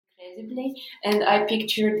visibly, and I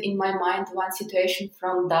pictured in my mind one situation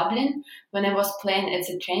from Dublin when I was playing at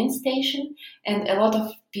the train station, and a lot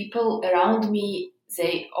of people around me,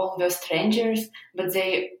 they all were strangers, but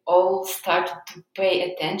they all started to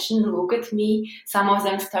pay attention, look at me. Some of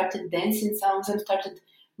them started dancing, some of them started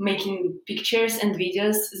making pictures and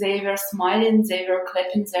videos. They were smiling, they were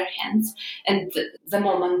clapping their hands, and the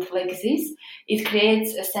moment like this, it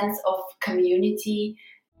creates a sense of community.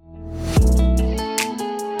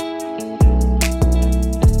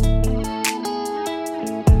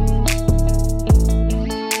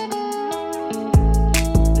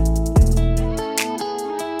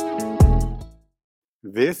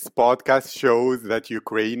 This podcast shows that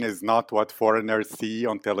Ukraine is not what foreigners see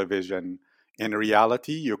on television. In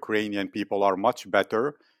reality, Ukrainian people are much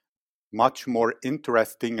better, much more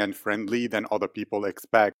interesting and friendly than other people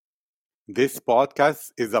expect. This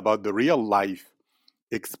podcast is about the real life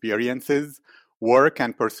experiences, work,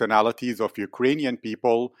 and personalities of Ukrainian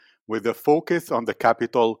people with a focus on the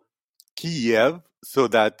capital, Kiev, so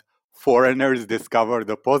that foreigners discover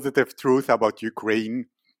the positive truth about Ukraine,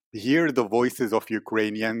 hear the voices of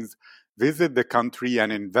Ukrainians, visit the country,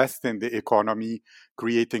 and invest in the economy,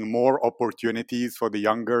 creating more opportunities for the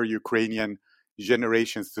younger Ukrainian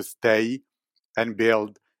generations to stay and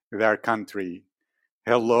build their country.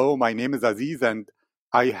 Hello, my name is Aziz, and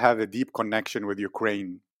I have a deep connection with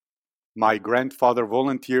Ukraine. My grandfather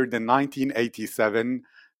volunteered in 1987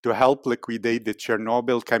 to help liquidate the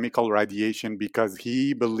Chernobyl chemical radiation because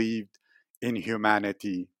he believed in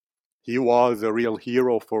humanity. He was a real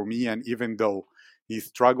hero for me, and even though he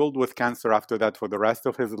struggled with cancer after that for the rest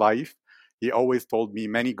of his life, he always told me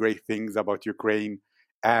many great things about Ukraine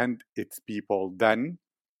and its people. Then,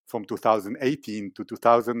 from 2018 to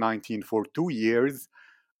 2019, for 2 years,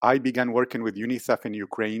 I began working with UNICEF in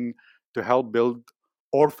Ukraine to help build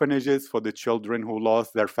orphanages for the children who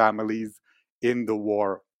lost their families in the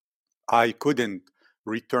war. I couldn't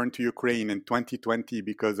return to Ukraine in 2020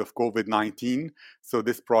 because of COVID-19, so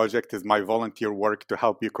this project is my volunteer work to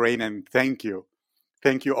help Ukraine, and thank you.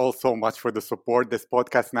 Thank you all so much for the support. This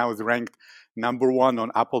podcast now is ranked #1 on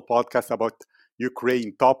Apple Podcasts about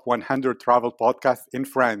Ukraine, top 100 travel podcasts in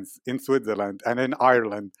France, in Switzerland, and in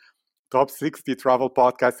Ireland. Top 60 travel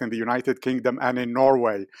podcasts in the United Kingdom and in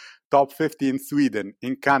Norway, top 50 in Sweden,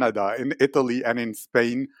 in Canada, in Italy, and in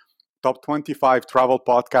Spain, top 25 travel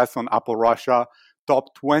podcasts on Apple Russia,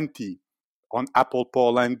 top 20 on Apple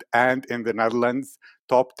Poland and in the Netherlands,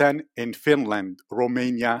 top 10 in Finland,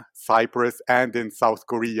 Romania, Cyprus, and in South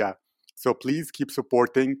Korea. So please keep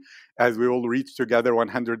supporting as we will reach together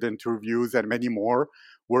 100 interviews and many more.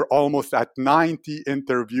 We're almost at 90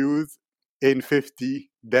 interviews in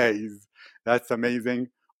 50 days. That's amazing.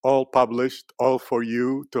 All published, all for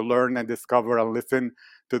you to learn and discover and listen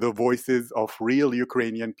to the voices of real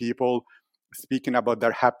Ukrainian people speaking about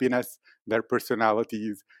their happiness, their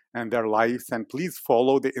personalities, and their lives. And please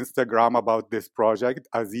follow the Instagram about this project,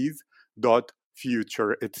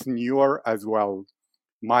 aziz.future. It's newer as well.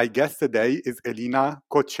 My guest today is Elina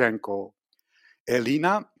Kochenko.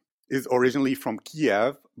 Elina is originally from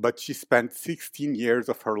Kiev, but she spent 16 years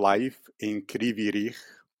of her life in Kryvyi Rih.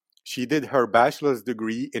 She did her bachelor's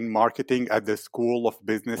degree in marketing at the School of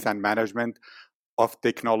Business and Management of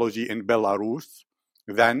Technology in Belarus.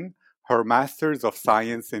 Then her master's of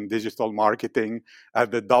science in digital marketing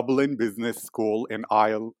at the Dublin Business School in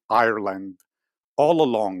Ireland. All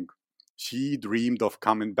along, she dreamed of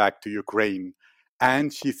coming back to Ukraine,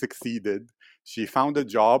 and she succeeded. She found a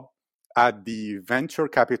job at the venture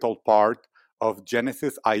capital part of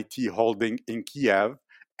Genesis IT Holding in Kiev,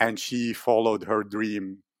 and she followed her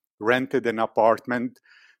dream, rented an apartment,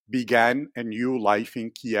 began a new life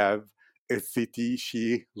in Kiev, a city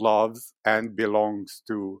she loves and belongs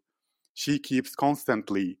to. She keeps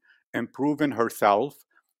constantly improving herself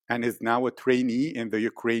and is now a trainee in the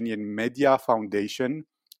Ukrainian Media Foundation,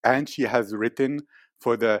 and she has written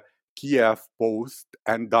for the Kiev Post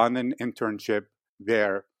and done an internship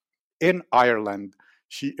there. In Ireland,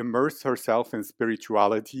 she immersed herself in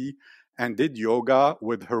spirituality and did yoga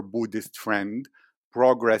with her Buddhist friend,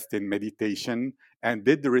 progressed in meditation, and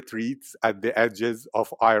did retreats at the edges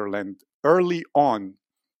of Ireland. Early on,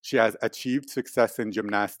 she has achieved success in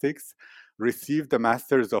gymnastics, received a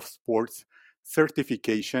Master's of Sports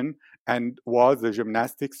certification, and was a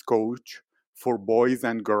gymnastics coach for boys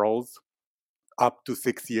and girls up to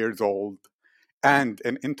 6 years old. And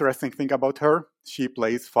an interesting thing about her, she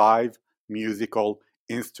plays 5 musical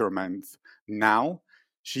instruments. Now,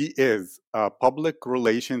 she is a public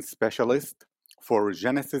relations specialist for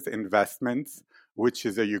Genesis Investments, which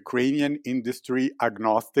is a Ukrainian industry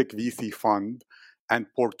agnostic VC fund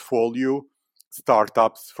and portfolio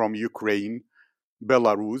startups from Ukraine,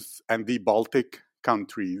 Belarus, and the Baltic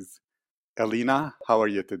countries. Elena, how are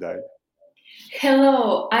you today?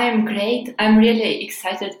 Hello, I am great. I'm really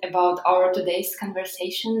excited about our today's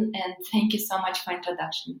conversation and thank you so much for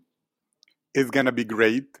introduction. It's going to be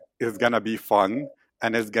great. It's going to be fun.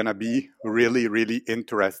 And it's going to be really, really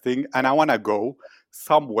interesting. And I want to go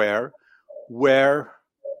somewhere where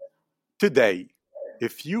today,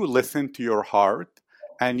 if you listen to your heart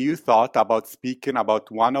and you thought about speaking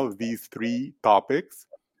about one of these three topics,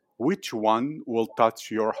 which one will touch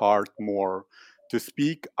your heart more? To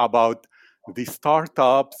speak about the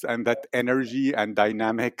startups and that energy and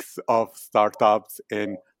dynamics of startups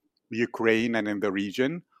in Ukraine and in the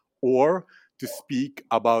region, or to speak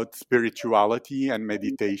about spirituality and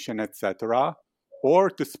meditation, etc.,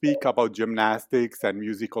 or to speak about gymnastics and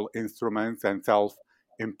musical instruments and self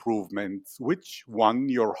improvements? Which one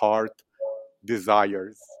your heart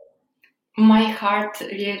desires? My heart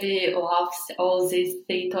really loves all these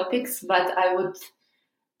three topics, but I would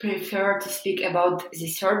prefer to speak about the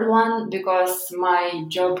third one because my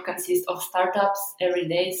job consists of startups every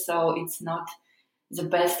day, so it's not the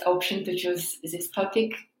best option to choose this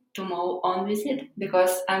topic to move on with it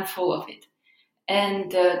because I'm full of it.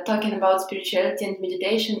 And talking about spirituality and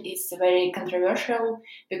meditation is very controversial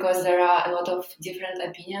because there are a lot of different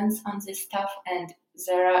opinions on this stuff, and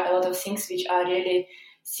there are a lot of things which are really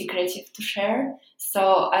secretive to share. So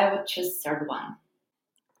I would choose third one.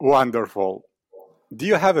 Wonderful. Do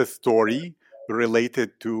you have a story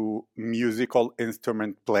related to musical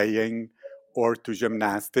instrument playing or to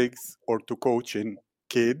gymnastics or to coaching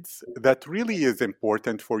kids that really is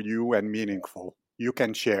important for you and meaningful? You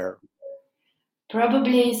can share.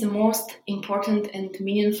 Probably the most important and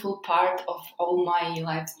meaningful part of all my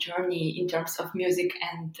life's journey in terms of music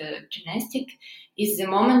and gymnastic is the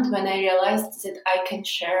moment when I realized that I can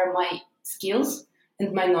share my skills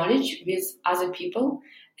and my knowledge with other people,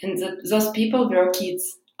 and that those people were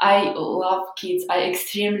kids. I love kids. I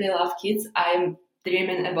extremely love kids. I'm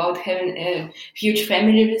dreaming about having a huge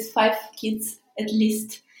family with 5 kids at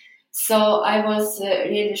least. So I was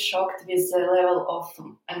really shocked with the level of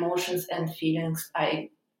emotions and feelings I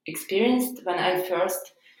experienced when I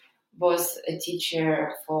first was a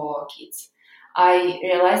teacher for kids. I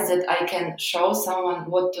realized that I can show someone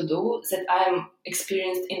what to do, that I'm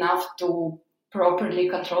experienced enough to properly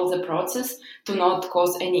control the process, to not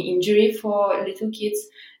cause any injury for little kids.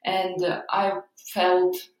 And I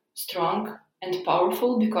felt strong and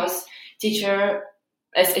powerful because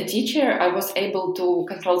as a teacher, I was able to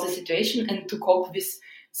control the situation and to cope with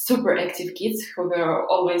super active kids who were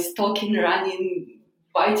always talking, running,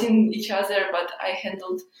 biting each other, but I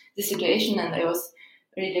handled the situation and I was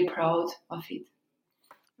really proud of it.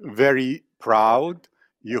 Very proud.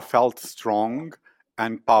 You felt strong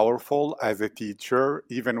and powerful as a teacher,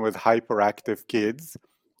 even with hyperactive kids,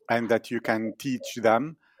 and that you can teach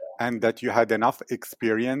them, and that you had enough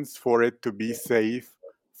experience for it to be safe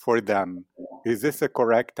for them. Is this a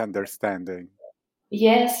correct understanding?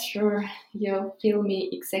 Yes, sure, you feel me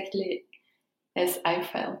exactly as I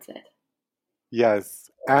felt it. Yes.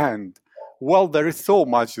 And well, there is so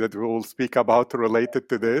much that we will speak about related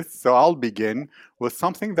to this. So I'll begin with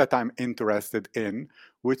something that I'm interested in,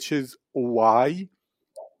 which is why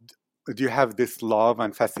do you have this love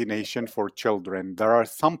and fascination for children? There are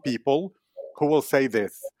some people who will say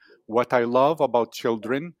this: what I love about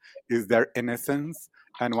children is their innocence.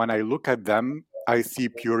 And when I look at them, I see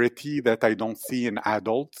purity that I don't see in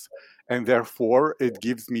adults. And therefore, it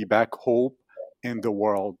gives me back hope in the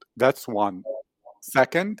world. That's one.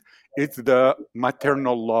 Second, it's the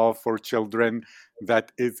maternal love for children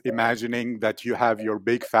that is imagining that you have your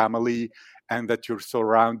big family and that you're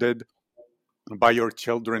surrounded by your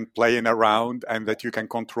children playing around and that you can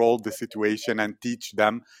control the situation and teach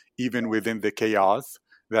them even within the chaos.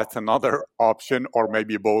 That's another option, or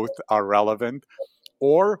maybe both are relevant.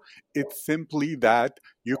 Or it's simply that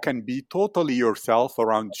you can be totally yourself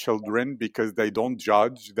around children because they don't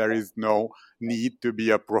judge. There is no need to be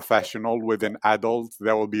a professional within adults.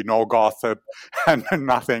 There will be no gossip and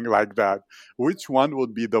nothing like that. Which one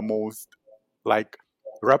would be the most like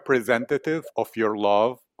representative of your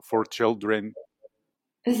love for children?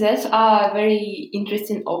 Those are very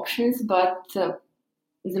interesting options, but the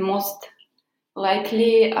most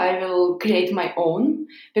likely I will create my own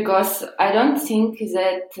because I don't think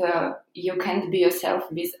that you can't be yourself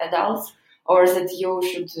with adults or that you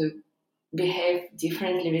should behave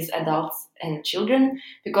differently with adults and children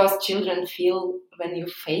because children feel when you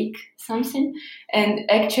fake something. And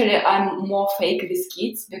actually, I'm more fake with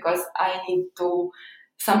kids because I need to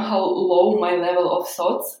somehow lower my level of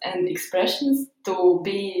thoughts and expressions to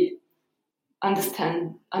be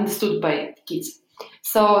understood by kids.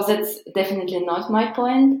 So that's definitely not my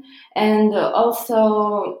point. And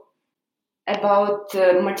also about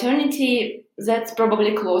maternity, that's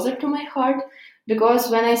probably closer to my heart because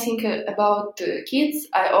when I think about kids,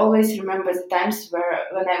 I always remember the times where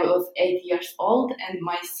when I was 8 years old and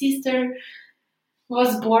my sister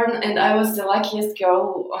was born and I was the luckiest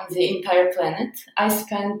girl on the entire planet. I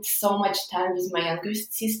spent so much time with my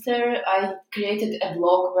youngest sister. I created a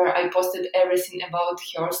blog where I posted everything about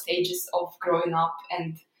her stages of growing up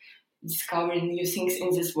and discovering new things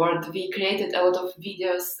in this world. We created a lot of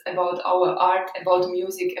videos about our art, about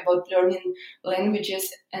music, about learning languages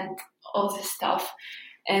and all this stuff.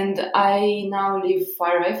 And I now live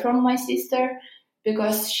far away from my sister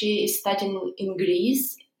because she is studying in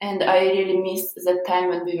Greece. And I really miss that time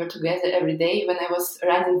when we were together every day, when I was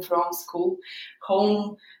running from school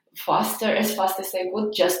home faster, as fast as I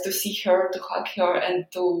could, just to see her, to hug her, and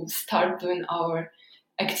to start doing our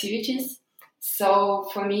activities. So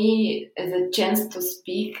for me, the chance to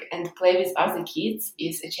speak and play with other kids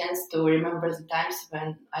is a chance to remember the times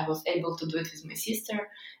when I was able to do it with my sister,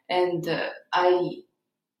 and I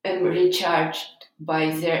am recharged by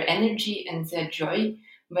their energy and their joy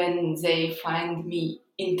when they find me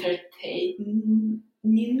entertaining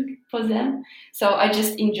for them. So I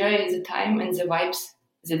just enjoy the time and the vibes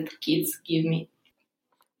that kids give me.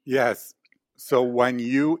 Yes. So when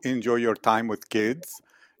you enjoy your time with kids,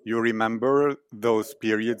 you remember those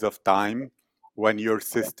periods of time when your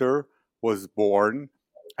sister was born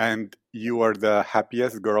and you were the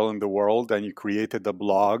happiest girl in the world and you created a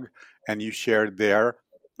blog and you shared there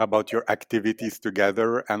about your activities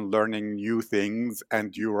together and learning new things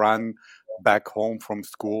and you ran back home from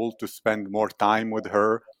school to spend more time with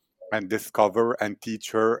her and discover and teach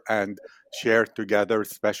her and share together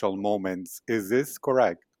special moments. Is this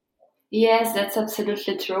correct? Yes, that's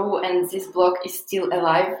absolutely true. And this blog is still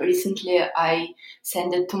alive. Recently, I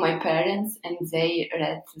sent it to my parents and they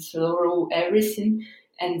read through everything.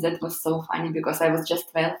 And that was so funny because I was just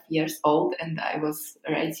 12 years old and I was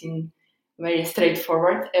writing very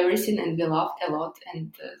straightforward everything and we laughed a lot.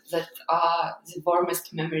 And that are the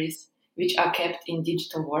warmest memories which are kept in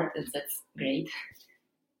digital world. And that's great.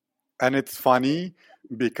 And it's funny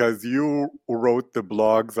because you wrote the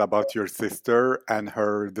blogs about your sister and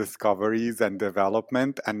her discoveries and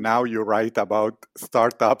development, and now you write about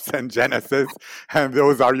startups and Genesis, and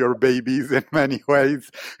those are your babies in many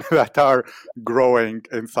ways that are growing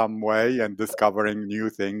in some way and discovering new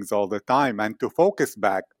things all the time. And to focus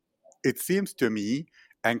back, it seems to me,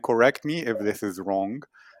 and correct me if this is wrong,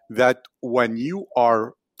 that when you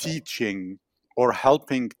are teaching or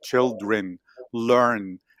helping children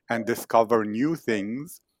learn and discover new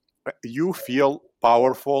things, you feel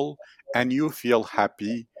powerful and you feel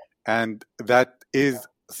happy. And that is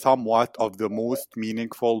somewhat of the most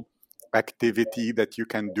meaningful activity that you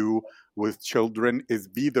can do with children is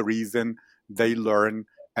be the reason they learn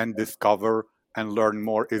and discover and learn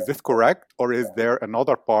more. Is this correct? Or is there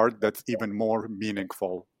another part that's even more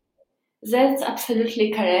meaningful? That's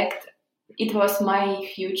absolutely correct. It was my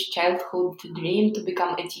huge childhood dream to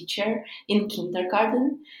become a teacher in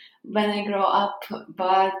kindergarten when I grow up,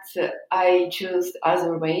 but I chose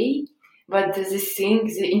other way. But this thing,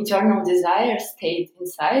 the internal desire stayed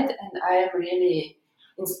inside, and I am really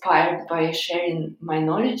inspired by sharing my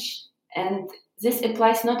knowledge. And this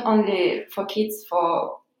applies not only for kids,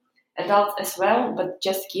 for adults as well, but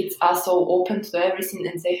just kids are so open to everything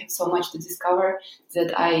and they have so much to discover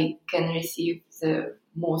that I can receive the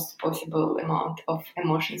most possible amount of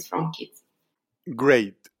emotions from kids.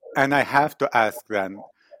 Great. And I have to ask then,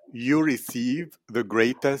 you receive the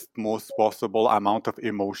greatest, most possible amount of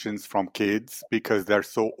emotions from kids because they're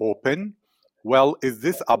so open. Well, is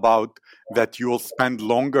this about that you'll spend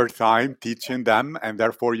longer time teaching them and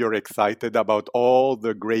therefore you're excited about all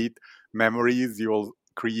the great memories you'll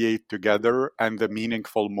create together and the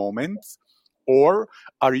meaningful moments? Or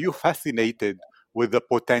are you fascinated with the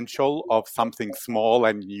potential of something small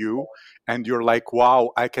and new and you're like,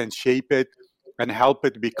 wow, I can shape it and help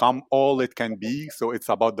it become all it can be? So it's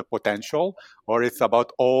about the potential, or it's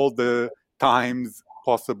about all the times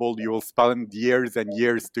possible you will spend years and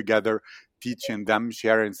years together teaching them,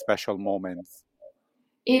 sharing special moments.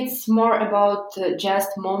 It's more about just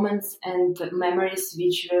moments and memories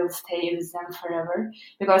which will stay with them forever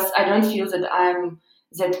because I don't feel that I'm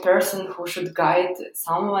that person who should guide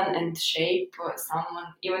someone and shape someone.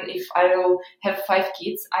 Even if I will have 5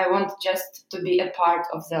 kids, I want just to be a part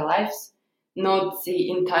of their lives, not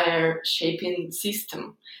the entire shaping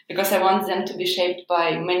system, because I want them to be shaped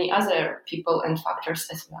by many other people and factors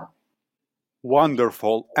as well.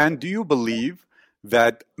 Wonderful. And do you believe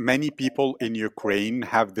that many people in Ukraine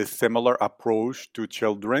have this similar approach to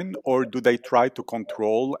children, or do they try to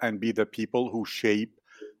control and be the people who shape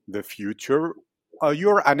the future?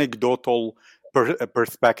 Your anecdotal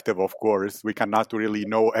perspective, of course, we cannot really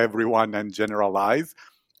know everyone and generalize,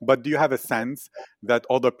 but do you have a sense that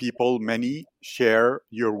other people, many, share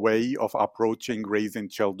your way of approaching raising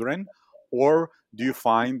children, or do you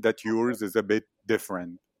find that yours is a bit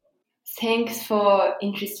different? Thanks for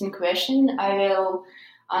interesting question. I will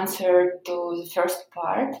answer to the first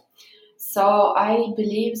part. So I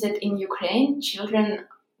believe that in Ukraine, children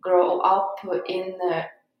grow up in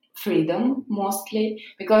freedom mostly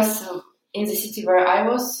because in the city where I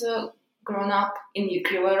was grown up in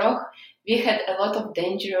Kryvyi Rog, we had a lot of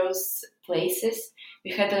dangerous places.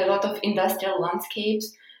 We had a lot of industrial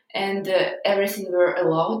landscapes, and everything were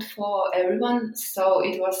allowed for everyone. So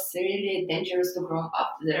it was really dangerous to grow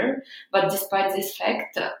up there. But despite this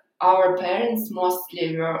fact, our parents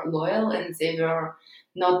mostly were loyal and they were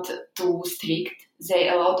not too strict. They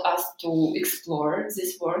allowed us to explore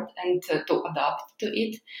this world and to adapt to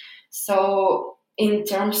it. So, in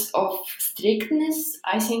terms of strictness,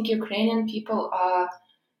 I think Ukrainian people are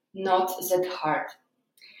not that hard.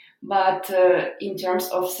 But in terms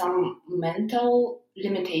of some mental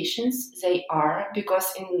limitations, they are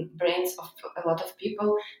because in brains of a lot of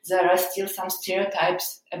people there are still some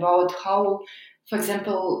stereotypes about how, for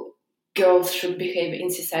example, girls should behave in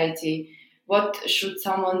society. What should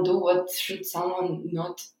someone do? What should someone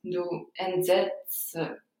not do? And that's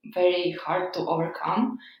very hard to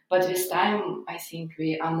overcome. But with time, I think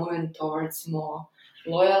we are moving towards more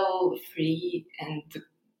loyal, free, and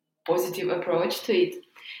positive approach to it.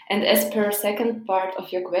 And as per second part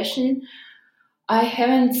of your question, I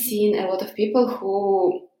haven't seen a lot of people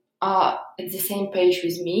who are at the same page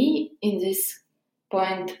with me in this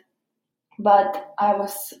point, but I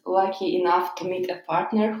was lucky enough to meet a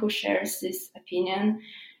partner who shares this opinion.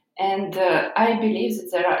 And I believe that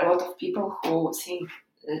there are a lot of people who think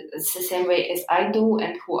it's the same way as I do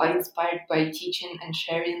and who are inspired by teaching and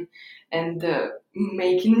sharing and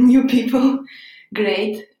making new people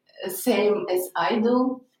great, same as I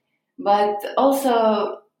do. But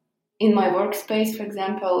also in my workspace, for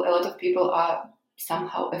example, a lot of people are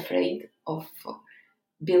somehow afraid of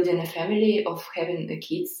building a family, of having the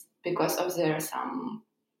kids because of their some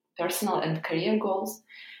personal and career goals.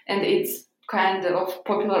 And it's kind of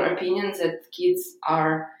popular opinion that kids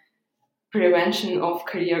are prevention of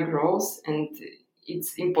career growth and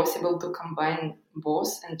it's impossible to combine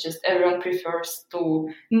both and just everyone prefers to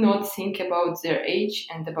not think about their age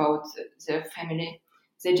and about their family.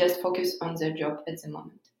 They just focus on their job at the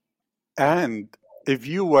moment. And if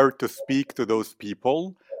you were to speak to those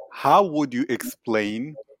people, how would you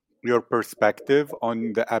explain your perspective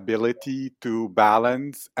on the ability to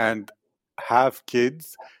balance and have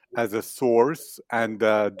kids as a source and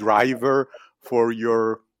a driver for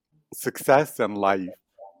your success in life?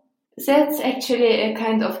 That's actually a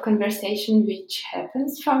kind of conversation which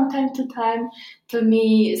happens from time to time to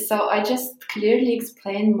me. So I just clearly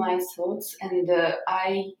explain my thoughts and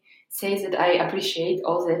I say that I appreciate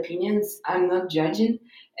all the opinions. I'm not judging.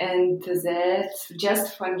 And that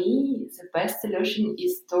just for me, the best solution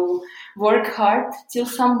is to work hard till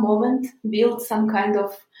some moment, build some kind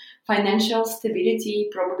of financial stability,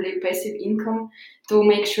 probably passive income, to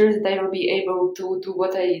make sure that I will be able to do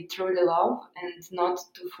what I truly love and not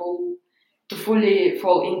to fully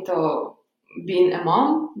fall into being a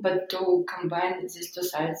mom, but to combine these two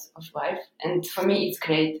sides of life. And for me, it's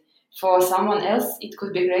great. For someone else, it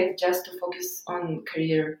could be great just to focus on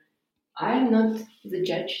career. I'm not the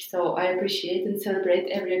judge, so I appreciate and celebrate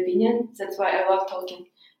every opinion. That's why I love talking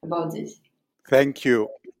about this. Thank you.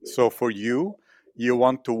 So, for you, you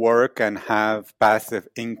want to work and have passive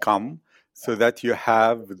income so that you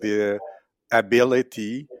have the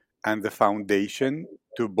ability and the foundation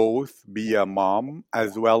to both be a mom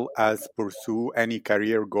as well as pursue any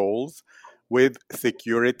career goals with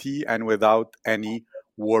security and without any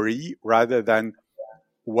worry, rather than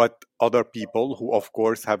what other people, who of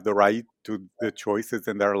course have the right to the choices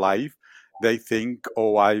in their life, they think,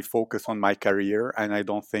 oh, I focus on my career and I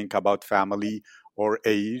don't think about family or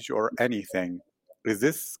age or anything. Is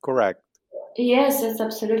this correct? Yes, that's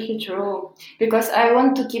absolutely true. Because I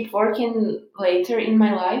want to keep working later in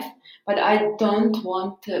my life, but I don't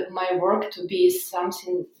want my work to be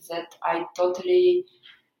something that I totally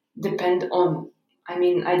depend on. I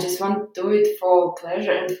mean, I just want to do it for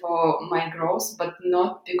pleasure and for my growth, but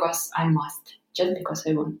not because I must, just because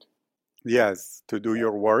I want. Yes, to do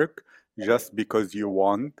your work just because you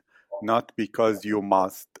want, not because you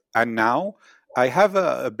must. And now I have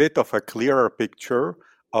a bit of a clearer picture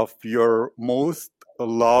of your most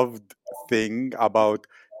loved thing about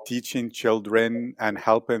teaching children and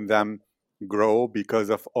helping them grow because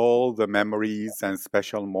of all the memories and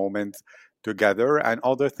special moments together and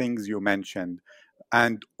other things you mentioned?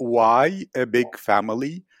 And why a big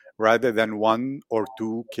family rather than one or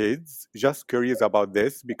two kids? Just curious about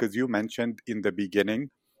this because you mentioned in the beginning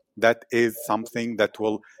that is something that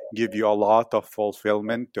will give you a lot of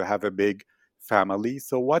fulfillment to have a big family.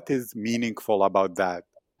 So, what is meaningful about that?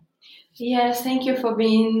 Yes, thank you for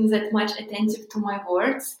being that much attentive to my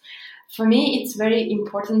words. For me, it's very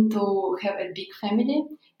important to have a big family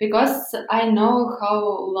because I know how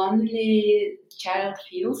lonely child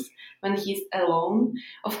feels when he's alone.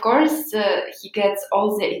 Of course, he gets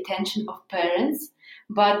all the attention of parents,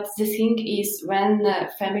 but the thing is, when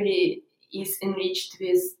family is enriched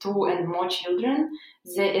with two and more children,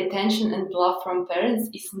 the attention and love from parents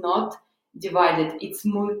is not divided; it's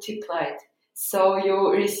multiplied. So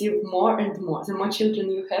you receive more and more. The more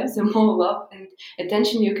children you have, the more love and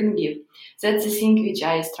attention you can give. That's the thing which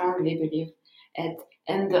I strongly believe at.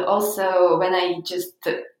 And also, when I just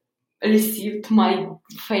received my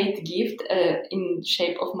fate gift in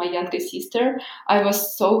shape of my younger sister, I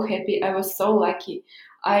was so happy. I was so lucky.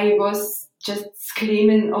 I was just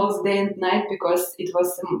screaming all day and night because it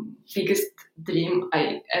was the biggest dream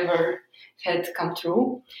I ever had come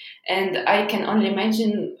true. And I can only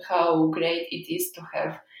imagine how great it is to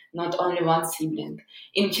have not only one sibling.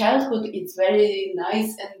 In childhood, it's very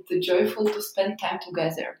nice and joyful to spend time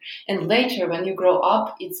together. And later, when you grow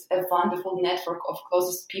up, it's a wonderful network of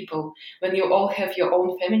closest people. When you all have your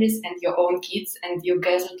own families and your own kids, and you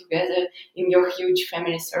gather together in your huge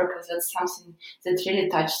family circle, that's something that really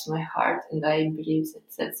touches my heart. And I believe that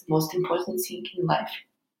that's the most important thing in life.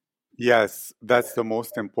 Yes, that's the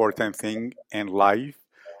most important thing in life.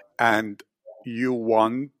 And you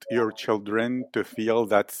want your children to feel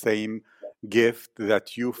that same gift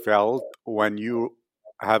that you felt when you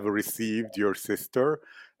have received your sister.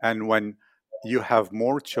 And when you have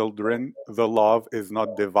more children, the love is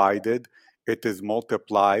not divided, it is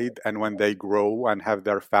multiplied. And when they grow and have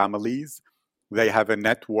their families, they have a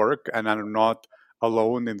network and are not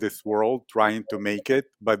alone in this world trying to make it,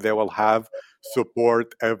 but they will have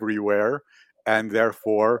support everywhere. And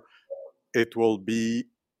therefore, it will be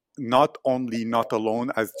not only not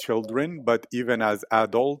alone as children, but even as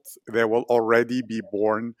adults, they will already be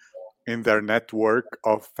born in their network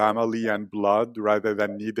of family and blood rather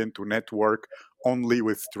than needing to network only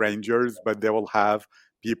with strangers, but they will have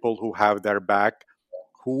people who have their back,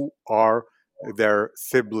 who are their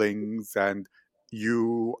siblings and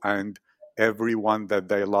you and everyone that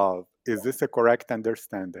they love. Is this a correct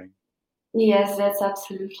understanding? Yes, that's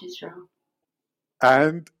absolutely true.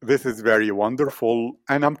 And this is very wonderful.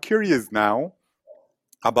 And I'm curious now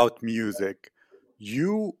about music.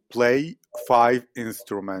 You play five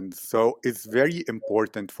instruments, so it's very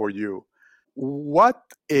important for you. What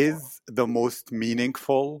is the most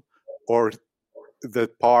meaningful or the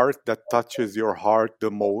part that touches your heart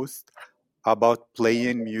the most about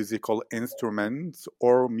playing musical instruments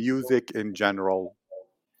or music in general?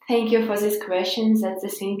 Thank you for this question. That's the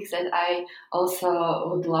thing that I also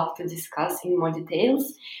would love to discuss in more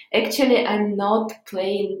details. Actually, I'm not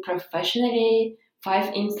playing professionally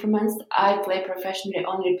five instruments. I play professionally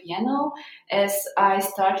only piano, as I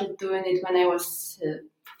started doing it when I was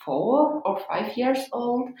 4 or 5 years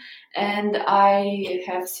old, and I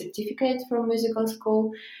have certificate from musical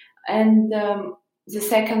school. And the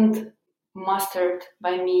second mastered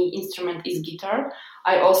by me instrument is guitar.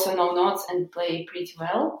 I also know notes and play pretty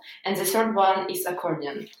well. And the third one is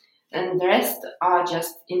accordion. And the rest are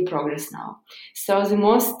just in progress now. So the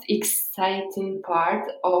most exciting part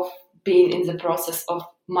of being in the process of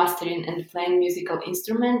mastering and playing musical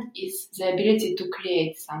instrument is the ability to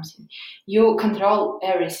create something. You control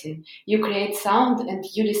everything. You create sound and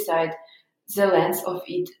you decide the length of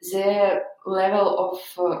it, the level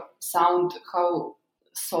of sound, how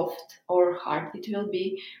soft or hard it will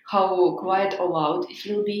be, how quiet or loud it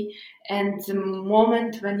will be, and the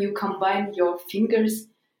moment when you combine your fingers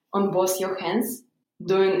on both your hands,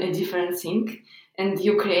 doing a different thing, and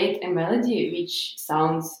you create a melody which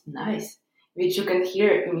sounds nice, which you can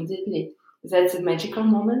hear immediately. That's a magical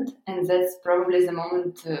moment, and that's probably the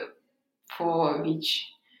moment for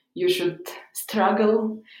which you should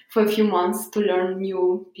struggle for a few months to learn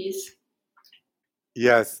new piece.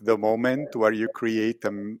 Yes, the moment where you create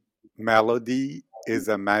a melody is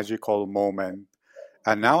a magical moment.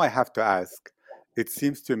 And now I have to ask, it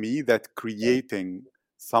seems to me that creating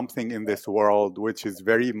something in this world which is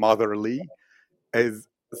very motherly is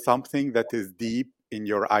something that is deep in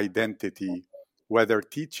your identity, whether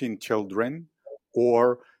teaching children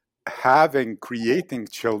or having creating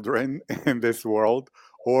children in this world,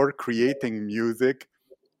 or creating music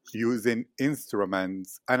using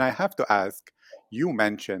instruments. And I have to ask, you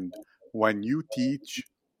mentioned when you teach,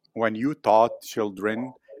 when you taught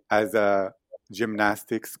children as a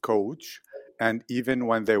gymnastics coach, and even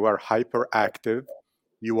when they were hyperactive,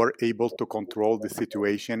 you were able to control the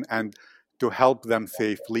situation and to help them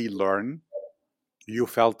safely learn. You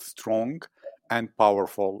felt strong and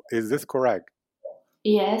powerful. Is this correct?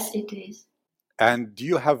 Yes, it is. And do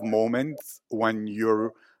you have moments when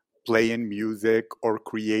you're playing music or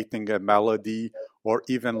creating a melody or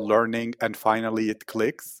even learning and finally it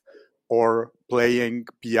clicks, or playing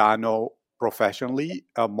piano professionally,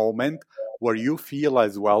 a moment where you feel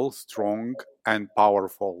as well strong and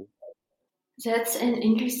powerful? That's an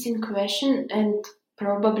interesting question, and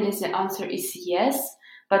probably the answer is yes,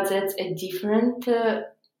 but that's a different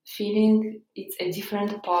feeling, it's a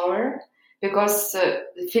different power because the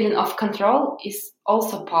feeling of control is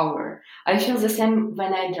also power. I feel the same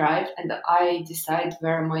when I drive and I decide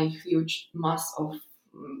where my huge mass of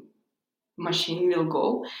mm, machine will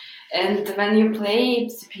go. And when you play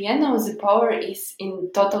the piano, the power is in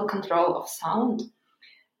total control of sound.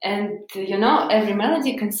 And every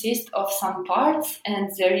melody consists of some parts, and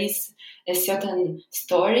there is a certain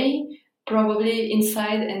story probably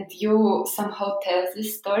inside, and you somehow tell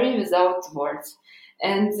this story without words.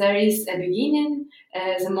 And there is a beginning,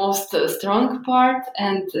 the most strong part,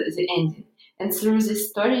 and the ending. And through this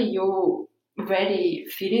story, you vary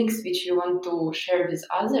feelings which you want to share with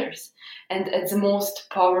others. And at the most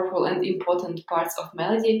powerful and important parts of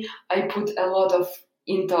melody, I put a lot of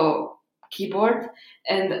into keyboard,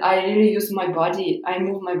 and I really use my body. I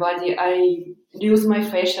move my body. I use my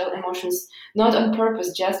facial emotions, not on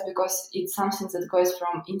purpose, just because it's something that goes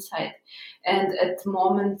from inside. And at the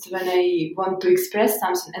moment when I want to express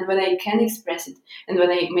something, and when I can express it, and when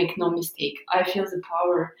I make no mistake, I feel the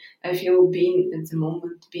power. I feel being at the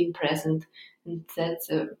moment, being present, and that's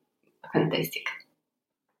fantastic.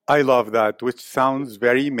 I love that, which sounds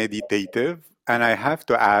very meditative. And I have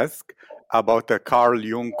to ask about the Carl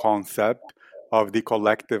Jung concept of the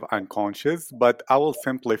collective unconscious, but I will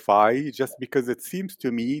simplify just because it seems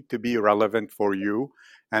to me to be relevant for you.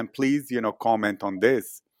 And please, comment on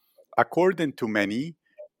this. According to many,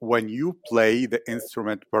 when you play the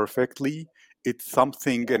instrument perfectly, it's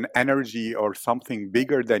something, an energy or something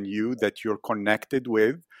bigger than you that you're connected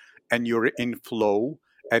with, and you're in flow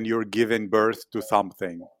and you're giving birth to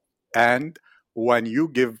something. And when you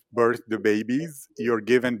give birth to babies, you're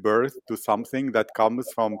giving birth to something that comes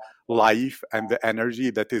from life and the energy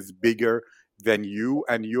that is bigger than you,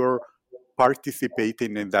 and you're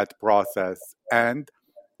participating in that process. And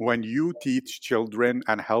when you teach children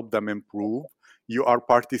and help them improve, you are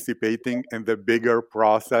participating in the bigger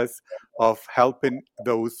process of helping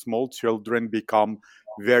those small children become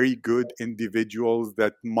very good individuals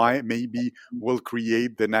that might maybe will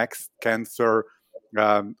create the next cancer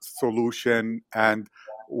solution, and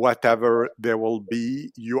whatever there will be,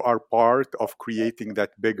 you are part of creating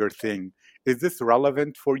that bigger thing. Is this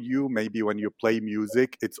relevant for you? Maybe when you play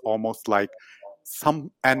music, it's almost like some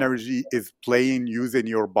energy is playing using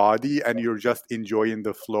your body and you're just enjoying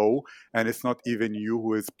the flow, and it's not even you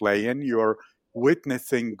who is playing, you're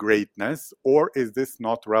witnessing greatness. Or is this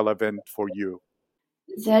not relevant for you?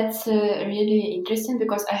 That's really interesting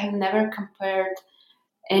because I have never compared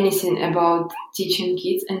anything about teaching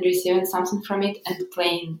kids and receiving something from it, and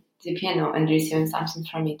playing the piano and receiving something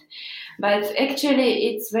from it. But actually,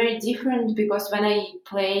 it's very different because when I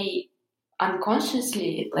play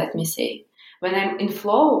unconsciously, let me say, when I'm in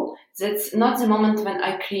flow, that's not the moment when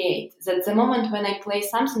I create. That's the moment when I play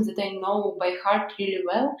something that I know by heart really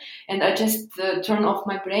well, and I just turn off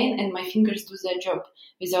my brain and my fingers do their job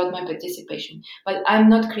without my participation. But I'm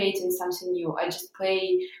not creating something new. I just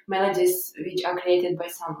play melodies which are created by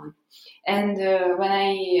someone. And when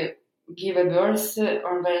I give a birth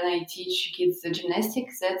or when I teach kids the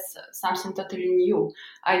gymnastics, that's something totally new.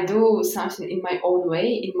 I do something in my own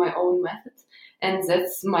way, in my own method, and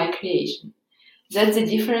that's my creation. That's the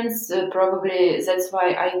difference. Probably that's why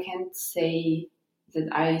I can't say that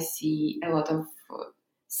I see a lot of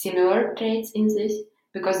similar traits in this,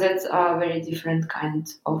 because that's a very different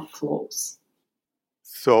kind of flows.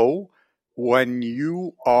 So, when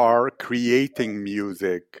you are creating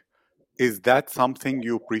music, is that something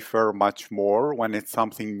you prefer much more when it's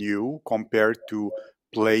something new compared to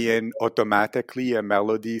playing automatically a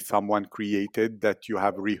melody someone created that you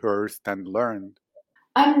have rehearsed and learned?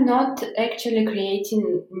 I'm not actually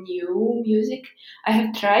creating new music. I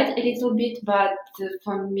have tried a little bit, but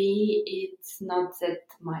for me, it's not that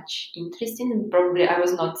much interesting. And probably I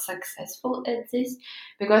was not successful at this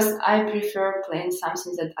because I prefer playing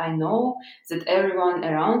something that I know, that everyone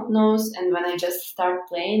around knows. And when I just start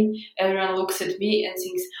playing, everyone looks at me and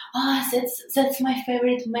thinks, "Ah, that's my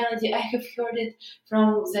favorite melody. I have heard it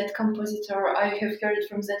from that compositor. I have heard it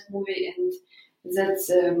from that movie." And that's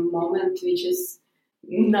a moment which is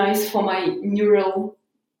nice for my neural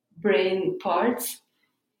brain parts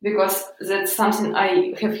because that's something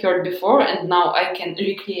I have heard before and now I can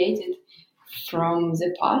recreate it from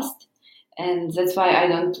the past. And that's why I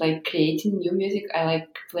don't like creating new music. I like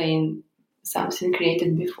playing something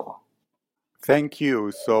created before. Thank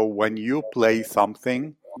you. So when you play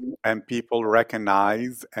something and people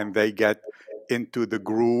recognize and they get into the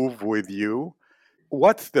groove with you,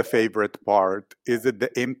 what's the favorite part? Is it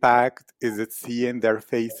the impact? Is it seeing their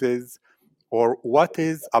faces? Or what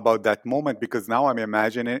is about that moment? Because now I'm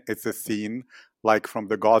imagining it's a scene like from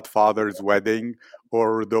The Godfather's wedding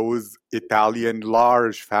or those Italian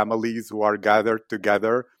large families who are gathered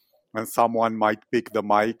together and someone might pick the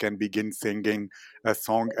mic and begin singing a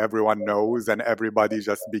song everyone knows and everybody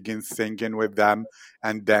just begins singing with them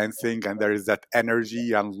and dancing and there is that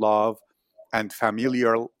energy and love and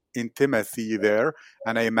familial intimacy there.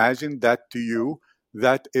 And I imagine that to you,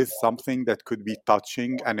 that is something that could be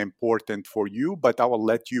touching and important for you, but I will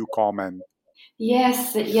let you comment.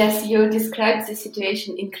 Yes, you described the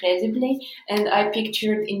situation incredibly, and I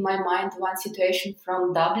pictured in my mind one situation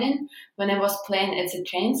from Dublin when I was playing at the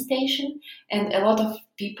train station, and a lot of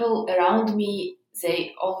people around me,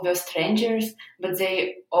 they all were strangers, but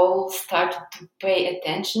they all started to pay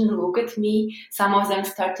attention, look at me. Some of them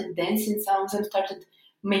started dancing, some of them started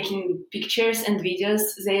making pictures and videos.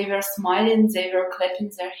 They were smiling, they were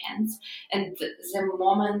clapping their hands, and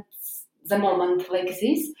the moment like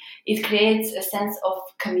this, it creates a sense of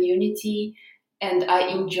community, and I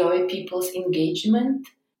enjoy people's engagement.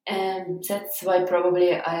 And that's why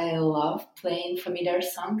probably I love playing familiar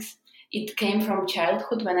songs. It came from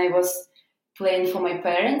childhood when I was playing for my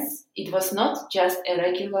parents. It was not just a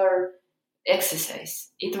regular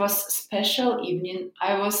exercise, it was special evening.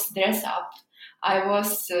 I was dressed up. I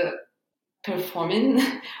was performing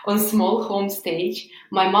on small home stage.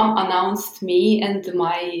 My mom announced me and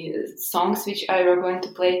my songs which I were going to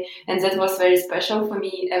play, and that was very special for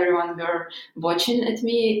me. Everyone were watching at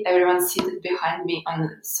me. Everyone seated behind me on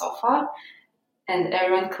the sofa, and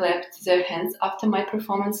everyone clapped their hands after my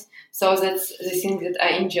performance. So that's the thing that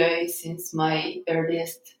I enjoy since my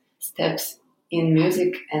earliest steps in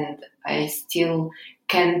music, and I still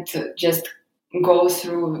can't just go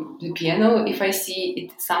through the piano if I see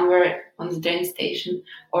it somewhere on the train station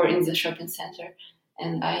or in the shopping center.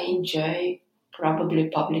 And I enjoy probably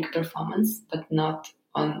public performance, but not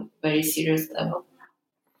on very serious level.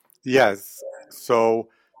 Yes. So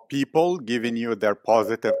people giving you their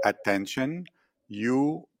positive attention,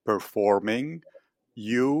 you performing,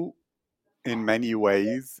 you in many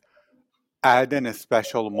ways adding a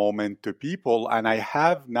special moment to people. And I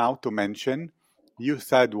have now to mention, you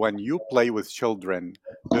said when you play with children,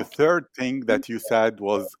 the third thing that you said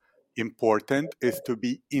was important is to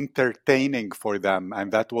be entertaining for them.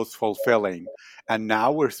 And that was fulfilling. And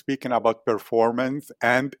now we're speaking about performance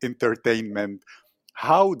and entertainment.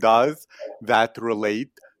 How does that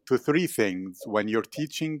relate to three things? When you're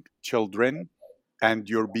teaching children and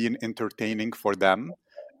you're being entertaining for them,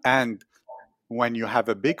 and when you have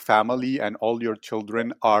a big family and all your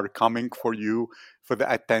children are coming for you for the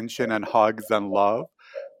attention and hugs and love,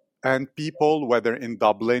 and people, whether in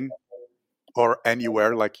Dublin or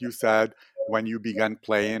anywhere, like you said, when you began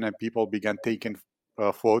playing and people began taking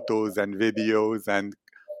photos and videos and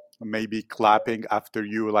maybe clapping after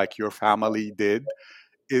you like your family did,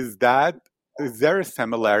 is that is there a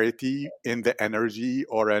similarity in the energy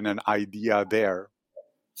or in an idea there?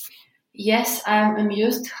 Yes, I'm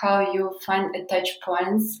amused how you find a touch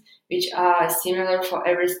points which are similar for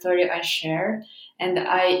every story I share, and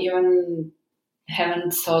I even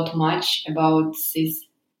haven't thought much about these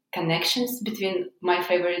connections between my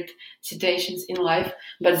favorite situations in life,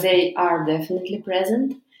 but they are definitely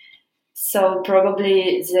present. So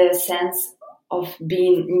probably the sense of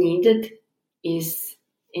being needed is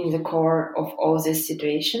in the core of all this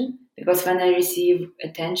situation. Because when I receive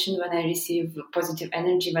attention, when I receive positive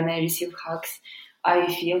energy, when I receive hugs,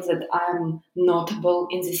 I feel that I'm notable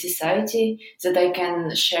in the society, that I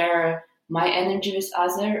can share my energy with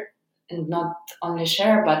others and not only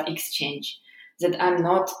share but exchange. That I'm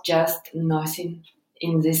not just nothing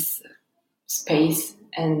in this space,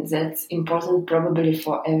 and that's important probably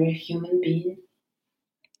for every human being.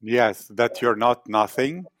 Yes, that you're not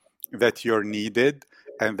nothing, that you're needed,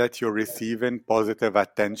 and that you're receiving positive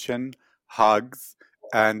attention, hugs,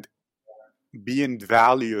 and being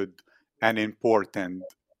valued and important.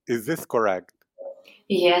 Is this correct?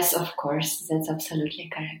 Yes, of course, that's absolutely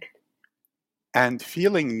correct. And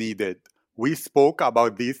feeling needed. We spoke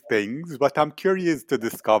about these things, but I'm curious to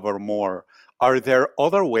discover more. Are there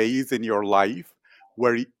other ways in your life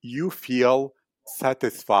where you feel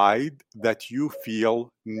satisfied, that you feel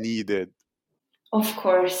needed? Of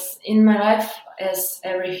course, in my life, as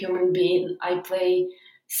every human being, I play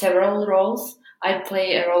several roles. I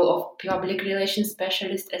play a role of public relations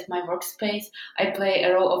specialist at my workspace. I play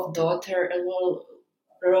a role of daughter,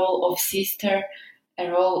 role of sister, a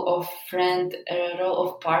role of friend, a role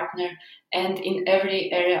of partner. And in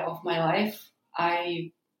every area of my life,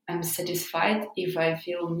 I am satisfied if I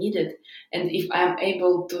feel needed and if I'm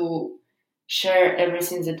able to share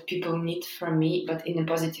everything that people need from me, but in a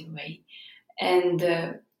positive way. And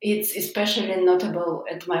it's especially notable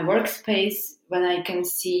at my workspace when I can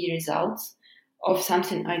see results of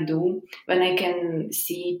something I do, when I can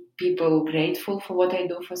see people grateful for what I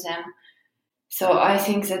do for them. So I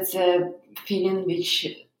think that's a feeling which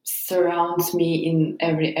surrounds me in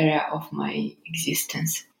every area of my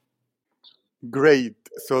existence. Great.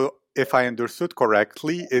 So, if I understood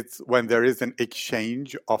correctly, it's when there is an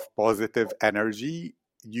exchange of positive energy,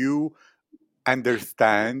 you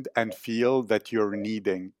understand and feel that you're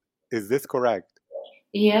needing. Is this correct?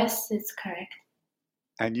 Yes, it's correct.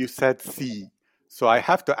 And you said see. So I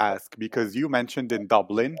have to ask because you mentioned in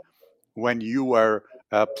Dublin when you were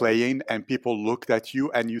playing and people looked at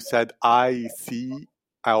you and you said, I see,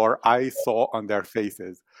 or I saw on their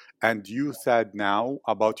faces. And you said now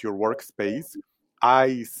about your workspace,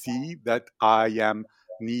 I see that I am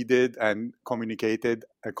needed and communicating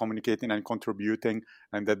and contributing,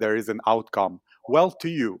 and that there is an outcome. Well, to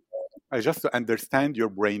you, just to understand your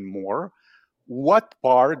brain more, what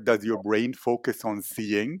part does your brain focus on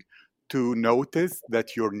seeing to notice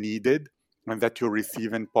that you're needed and that you're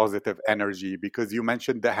receiving positive energy? Because you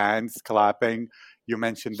mentioned the hands clapping, you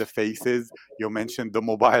mentioned the faces, you mentioned the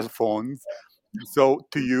mobile phones. So,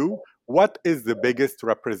 to you, what is the biggest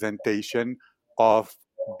representation of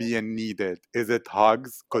being needed? Is it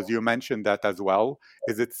hugs? Because you mentioned that as well.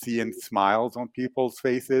 Is it seeing smiles on people's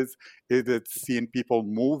faces? Is it seeing people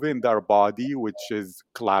moving their body, which is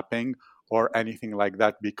clapping or anything like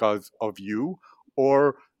that because of you?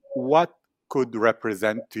 Or what could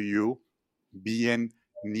represent to you being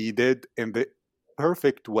needed in the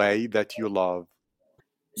perfect way that you love?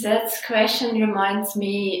 That question reminds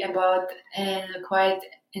me about quite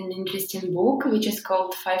an interesting book, which is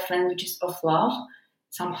called Five Languages of Love,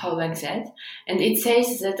 somehow like that. And it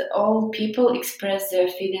says that all people express their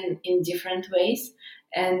feeling in different ways.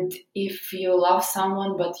 And if you love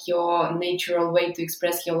someone, but your natural way to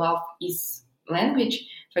express your love is language,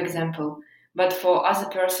 for example, but for other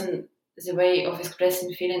person, the way of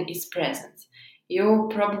expressing feeling is presence. You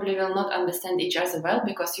probably will not understand each other well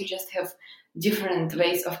because you just have different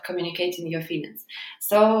ways of communicating your feelings.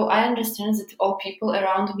 So I understand that all people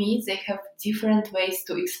around me, they have different ways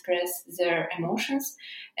to express their emotions.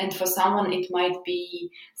 And for someone, it might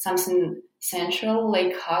be something sensual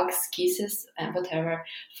like hugs, kisses, and whatever.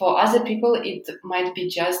 For other people, it might be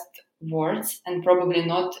just words and probably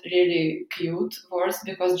not really cute words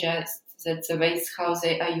because just that's the ways how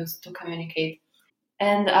they are used to communicate.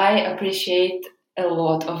 And I appreciate a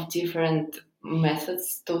lot of different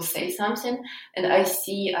methods to say something. And I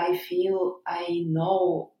see, I feel, I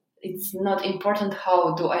know it's not important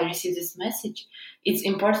how do I receive this message. It's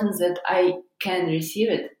important that I can receive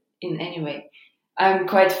it in any way. I'm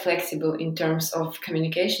quite flexible in terms of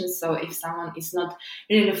communication. So if someone is not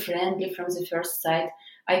really friendly from the first sight,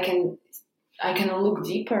 I can I can look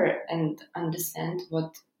deeper and understand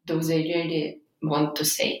what do they really want to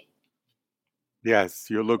say. Yes,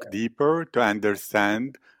 you look deeper to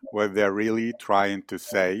understand what they're really trying to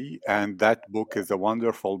say. And that book is a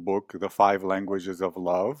wonderful book, The Five Languages of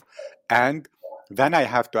Love. And then I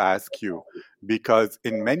have to ask you, because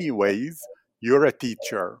in many ways, you're a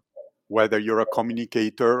teacher, whether you're a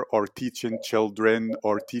communicator or teaching children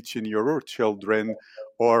or teaching your children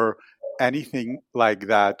or anything like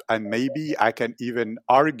that. And maybe I can even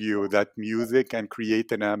argue that music and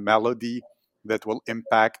creating a melody that will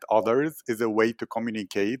impact others is a way to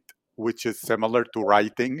communicate, which is similar to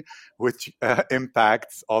writing, which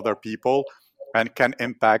impacts other people and can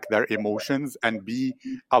impact their emotions and be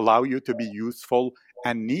allow you to be useful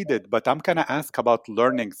and needed. But I'm going to ask about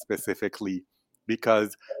learning specifically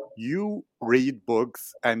because you read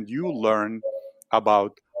books and you learn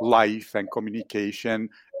about life and communication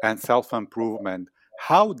and self improvement.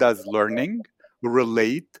 How does learning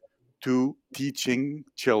relate to teaching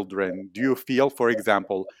children? Do you feel, for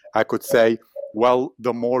example, I could say, well,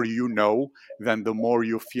 the more you know, then the more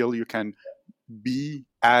you feel you can be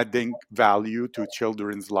adding value to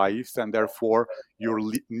children's lives, and therefore you're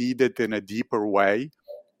needed in a deeper way?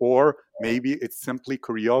 Or maybe it's simply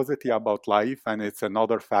curiosity about life and it's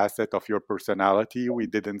another facet of your personality we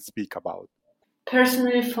didn't speak about.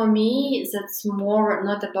 Personally, for me, that's more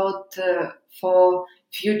not about for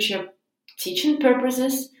future teaching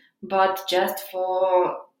purposes, but just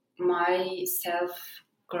for my self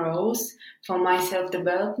growth, for my self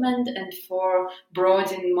development, and for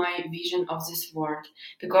broadening my vision of this world.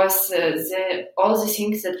 Because all the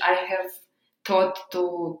things that I have taught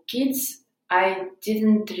to kids, I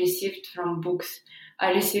didn't receive from books.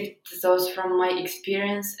 I received those from my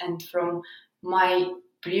experience and from my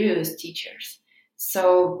previous teachers.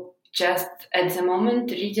 So just at the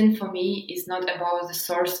moment, reading for me is not about the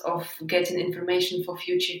source of getting information for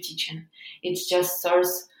future teaching. It's just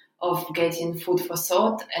source of getting food for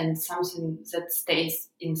thought and something that stays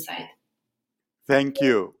inside. Thank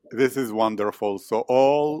you. This is wonderful. So,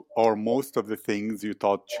 all or most of the things you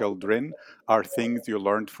taught children are things you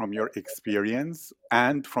learned from your experience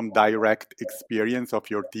and from direct experience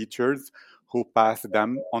of your teachers who passed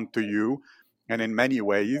them on to you. And in many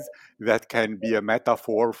ways, that can be a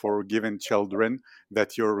metaphor for given children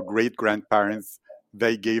that your great grandparents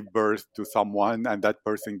they gave birth to someone and that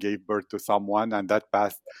person gave birth to someone and that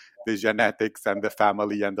passed the genetics and the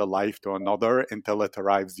family and the life to another until it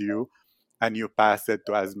arrives you, and you pass it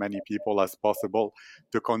to as many people as possible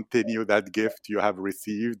to continue that gift you have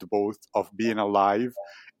received, both of being alive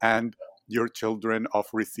and your children of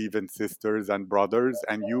receiving sisters and brothers,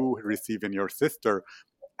 and you receiving your sister.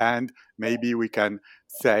 And maybe we can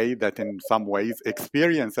say that in some ways,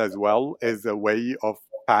 experience as well is a way of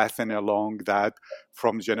passing along that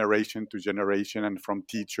from generation to generation and from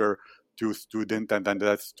teacher to student, and then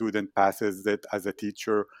that student passes it as a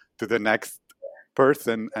teacher to the next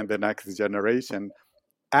person and the next generation.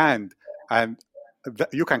 And and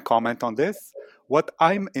you can comment on this. What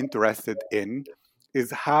I'm interested in is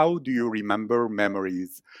how do you remember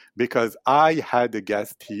memories? Because I had a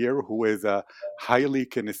guest here who is a highly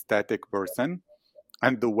kinesthetic person,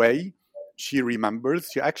 and the way she remembers,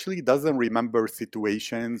 she actually doesn't remember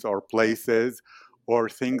situations or places or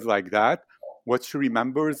things like that. What she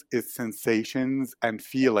remembers is sensations and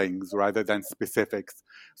feelings rather than specifics.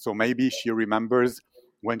 So maybe she remembers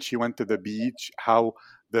when she went to the beach, how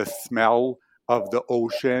the smell of the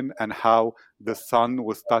ocean and how the sun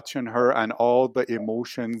was touching her, and all the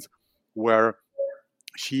emotions were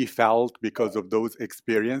she felt because of those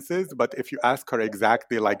experiences. But if you ask her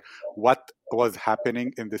exactly like what was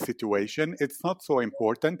happening in the situation, it's not so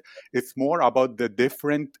important. It's more about the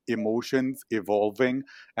different emotions evolving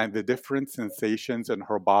and the different sensations in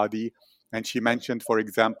her body. And she mentioned, for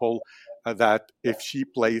example, that if she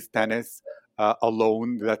plays tennis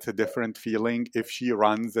alone, that's a different feeling. If she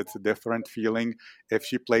runs, it's a different feeling. If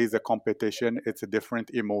she plays a competition, it's a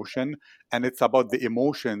different emotion. And it's about the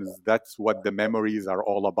emotions. That's what the memories are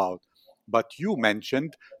all about. But you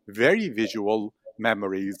mentioned very visual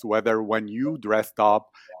memories, whether when you dressed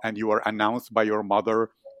up and you were announced by your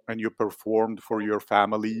mother and you performed for your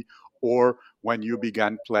family, or when you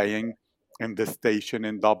began playing in the station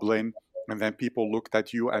in Dublin and then people looked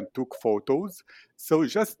at you and took photos. So,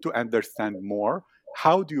 just to understand more,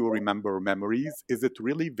 how do you remember memories? Is it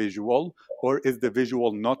really visual, or is the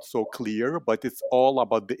visual not so clear, but it's all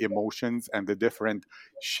about the emotions and the different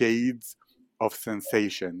shades of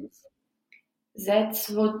sensations? That's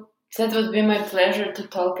what that would be my pleasure to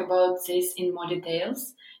talk about this in more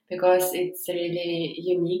details because it's really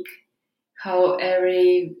unique how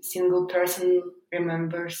every single person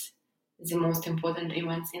remembers the most important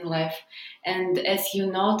events in life. And as you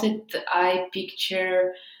noted, I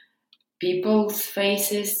picture people's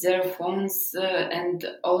faces, their phones, and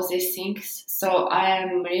all these things. So I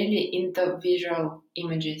am really into visual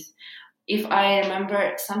images. If I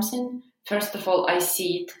remember something, first of all, I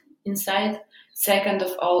see it inside. Second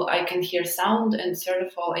of all, I can hear sound, and third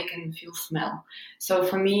of all, I can feel smell. So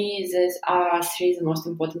for me, these are three the most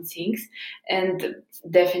important things, and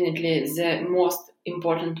definitely the most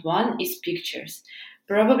important one is pictures.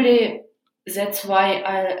 Probably that's why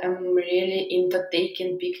I am really into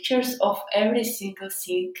taking pictures of every single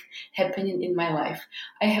thing happening in my life.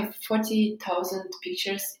 I have 40,000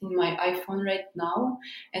 pictures in my iPhone right now,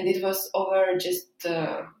 and it was over just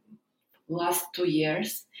last 2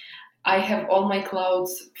 years. I have all my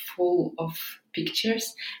clouds full of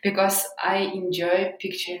pictures because I enjoy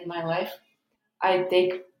picturing my life. I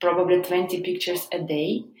take probably 20 pictures a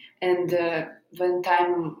day, and when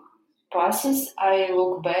time passes, I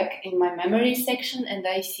look back in my memory section and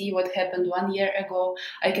I see what happened 1 year ago.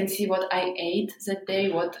 I can see what I ate that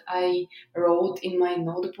day, what I wrote in my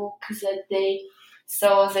notebook that day.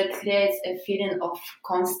 So that creates a feeling of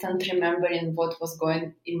constant remembering what was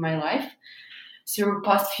going in my life through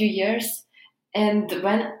past few years. And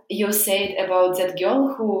when you said about that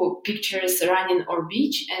girl who pictures running or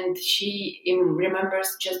beach and she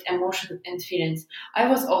remembers just emotion and feelings, I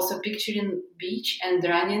was also picturing beach and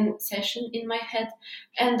running session in my head.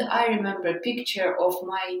 And I remember a picture of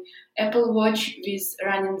my Apple Watch with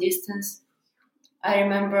running distance. I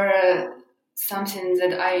remember something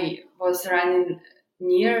that I was running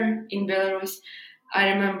near in Belarus. I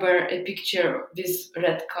remember a picture with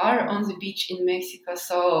red car on the beach in Mexico.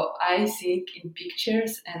 So I think in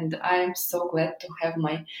pictures, and I'm so glad to have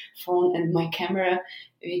my phone and my camera,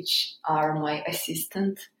 which are my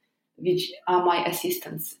assistants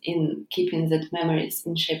in keeping that memories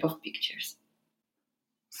in shape of pictures.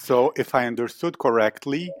 So, if I understood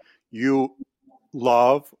correctly, you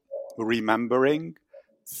love remembering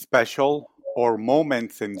special or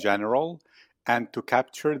moments in general and to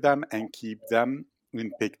capture them and keep them in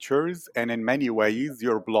pictures. And in many ways,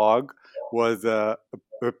 your blog was a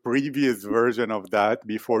previous version of that.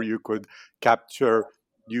 Before you could capture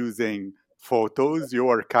using photos, you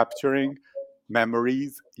were capturing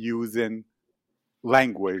memories using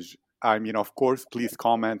language. I mean, of course, please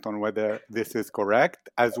comment on whether this is correct,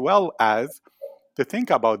 as well as to think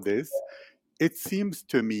about this. It seems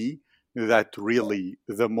to me that really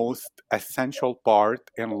the most essential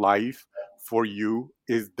part in life for you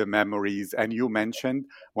is the memories. And you mentioned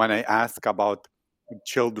when I ask about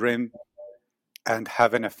children and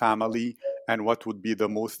having a family and what would be the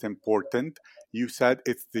most important, you said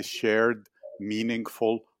it's the shared,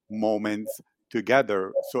 meaningful moments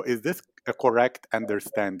together. So, is this a correct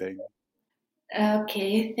understanding?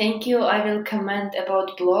 Okay, thank you. I will comment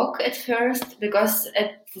about blog at first because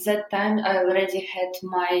at that time I already had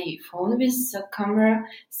my phone with the camera.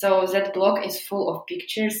 So that blog is full of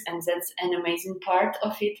pictures and that's an amazing part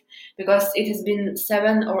of it because it has been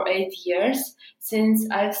 7 or 8 years since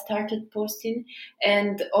I've started posting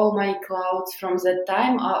and all my clouds from that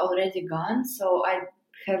time are already gone. So I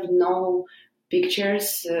have no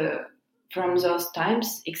pictures from those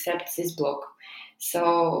times except this blog.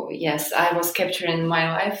 So, yes, I was capturing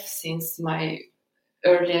my life since my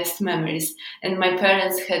earliest memories. And my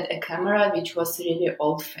parents had a camera which was really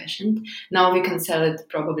old fashioned. Now we can sell it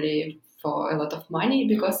probably for a lot of money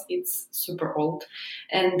because it's super old.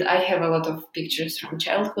 And I have a lot of pictures from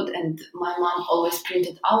childhood, and my mom always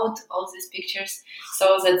printed out all these pictures.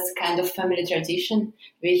 So that's kind of family tradition,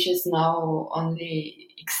 which is now only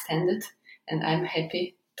extended, and I'm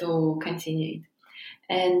happy to continue it.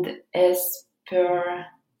 And as per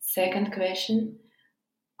second question,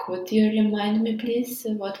 could you remind me, please,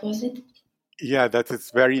 what was it? Yeah, that is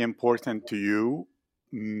very important to you.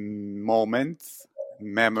 Moments,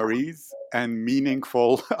 memories, and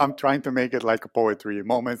meaningful. I'm trying to make it like a poetry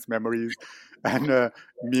moments, memories, and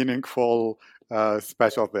meaningful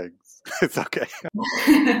special things. It's okay.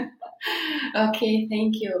 Okay,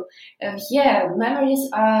 thank you. Yeah, memories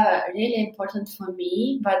are really important for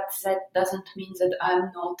me, but that doesn't mean that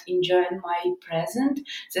I'm not enjoying my present,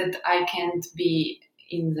 that I can't be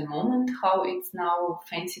in the moment, how it's now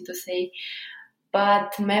fancy to say.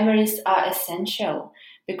 But memories are essential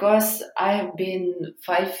because I have been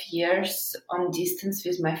 5 years on distance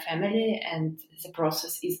with my family and the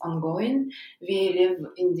process is ongoing. We live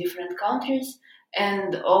in different countries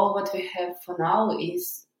and all what we have for now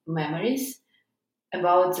is memories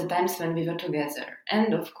about the times when we were together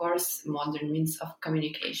and of course modern means of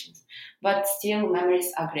communications. But still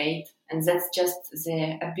memories are great and that's just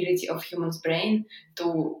the ability of human's brain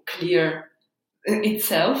to clear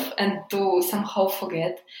itself and to somehow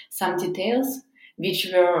forget some details which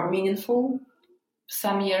were meaningful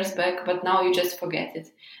some years back, but now you just forget it.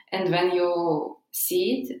 And when you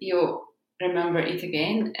see it, you remember it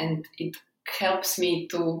again, and it helps me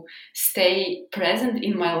to stay present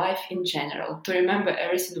in my life in general, to remember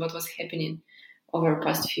everything what was happening over the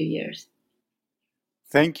past few years.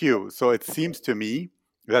 Thank you. So it seems to me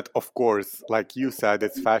that, of course, like you said,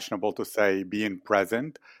 it's fashionable to say being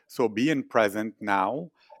present. So being present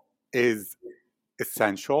now is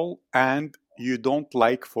essential and you don't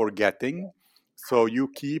like forgetting. So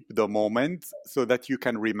you keep the moments so that you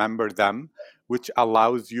can remember them, which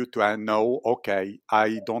allows you to know, okay,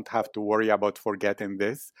 I don't have to worry about forgetting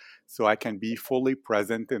this. So I can be fully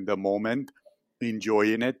present in the moment,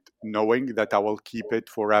 enjoying it, knowing that I will keep it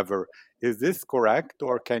forever. Is this correct,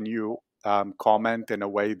 or can you comment in a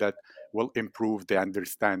way that will improve the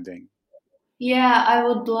understanding? Yeah, I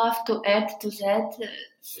would love to add to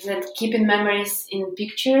that keeping memories in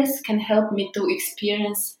pictures can help me to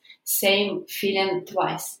experience same feeling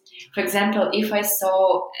twice. For example, if I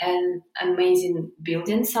saw an amazing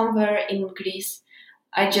building somewhere in Greece,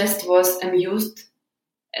 I just was amused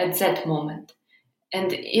at that moment.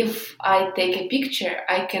 And if I take a picture,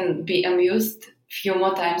 I can be amused few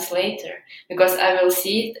more times later because I will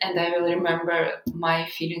see it and I will remember my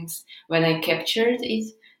feelings when I captured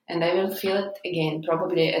it and I will feel it again,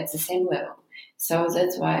 probably at the same level. So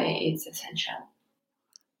that's why it's essential.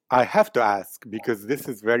 I have to ask because this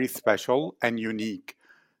is very special and unique.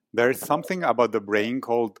 There is something about the brain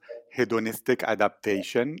called hedonistic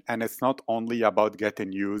adaptation, and it's not only about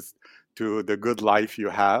getting used to the good life you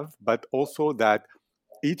have, but also that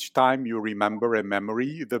each time you remember a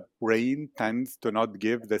memory, the brain tends to not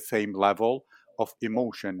give the same level of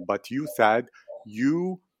emotion. But you said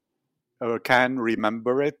you can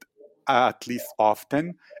remember it at least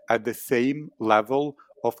often at the same level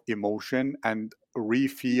of emotion and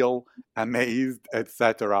re-feel amazed,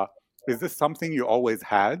 etc. Is this something you always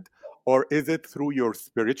had, or is it through your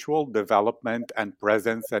spiritual development and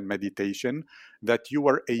presence and meditation that you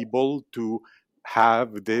were able to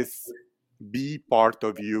have this be part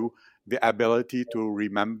of you, the ability to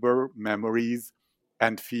remember memories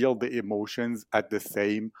and feel the emotions at the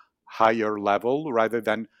same higher level rather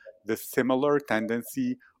than the similar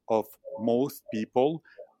tendency of most people,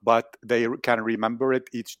 but they can remember it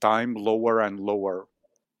each time lower and lower?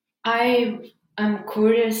 I am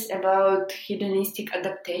curious about hedonistic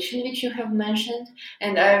adaptation, which you have mentioned,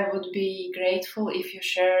 and I would be grateful if you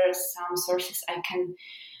share some sources I can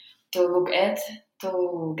to look at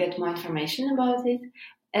to get more information about it.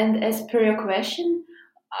 And as per your question,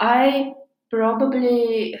 I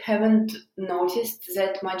probably haven't noticed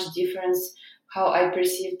that much difference how I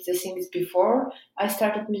perceived the things before I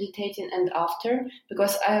started meditating and after,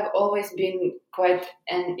 because I have always been quite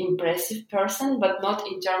an impressive person, but not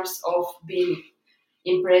in terms of being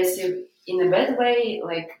impressive in a bad way,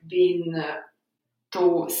 like being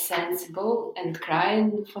too sensible and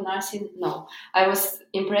crying for nothing. No, I was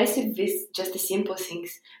impressive with just the simple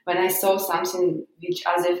things. When I saw something which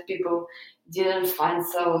other people didn't find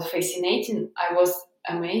so fascinating, I was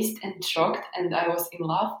amazed and shocked and I was in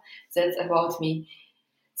love. That's about me.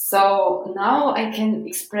 So now I can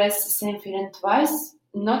express the same feeling twice,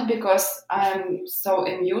 not because I'm so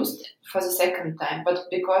amused for the second time, but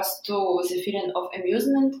because to the feeling of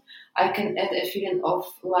amusement, I can add a feeling of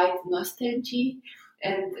light nostalgia.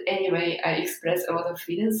 And anyway, I express a lot of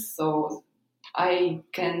feelings, so I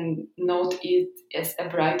can note it as a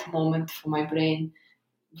bright moment for my brain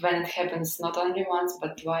when it happens not only once,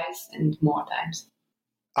 but twice and more times.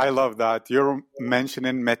 I love that. You're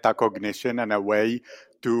mentioning metacognition and a way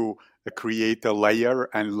to create a layer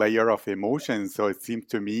and layer of emotions. So it seems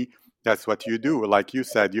to me that's what you do. Like you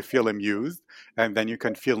said, you feel amused, and then you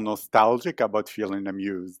can feel nostalgic about feeling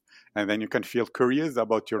amused. And then you can feel curious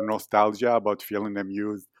about your nostalgia about feeling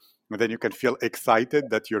amused. And then you can feel excited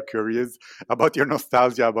that you're curious about your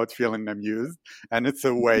nostalgia about feeling amused. And it's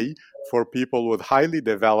a way for people with highly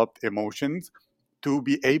developed emotions to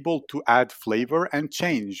be able to add flavor and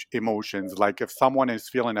change emotions. Like if someone is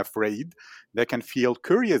feeling afraid, they can feel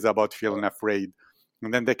curious about feeling afraid.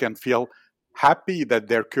 And then they can feel happy that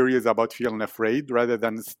they're curious about feeling afraid rather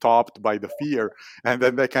than stopped by the fear. And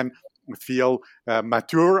then they can feel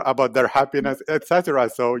mature about their happiness, etc.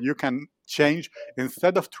 So you can change,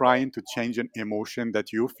 instead of trying to change an emotion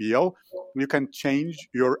that you feel, you can change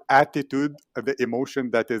your attitude, the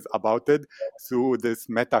emotion that is about it, through this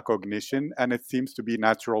metacognition, and it seems to be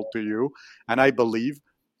natural to you. And I believe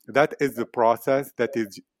that is the process that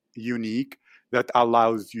is unique, that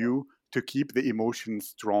allows you to keep the emotion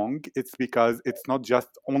strong. It's because it's not just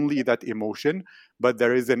only that emotion, but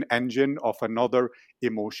there is an engine of another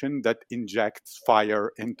emotion that injects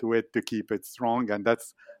fire into it to keep it strong. And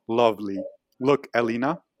that's lovely. Look,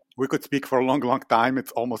 Elina, we could speak for a long, long time.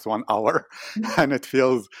 It's almost 1 hour and it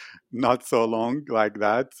feels not so long like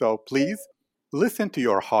that. So please listen to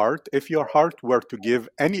your heart. If your heart were to give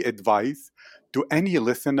any advice to any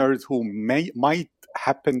listeners who might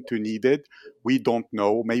happen to need it, we don't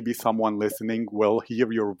know. Maybe someone listening will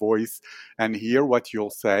hear your voice and hear what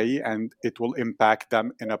you'll say, and it will impact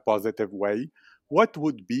them in a positive way. What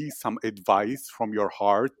would be some advice from your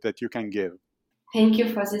heart that you can give? Thank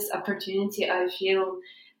you for this opportunity. I feel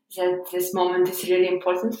that this moment is really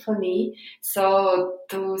important for me. So,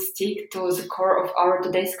 to stick to the core of our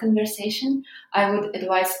today's conversation, I would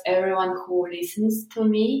advise everyone who listens to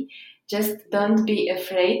me, just don't be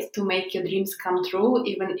afraid to make your dreams come true,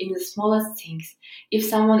 even in the smallest things. If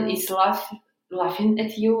someone is laughing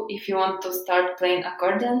at you. If you want to start playing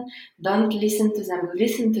accordion, don't listen to them.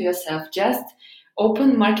 Listen to yourself. Just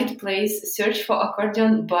open marketplace, search for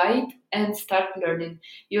accordion, buy it, and start learning.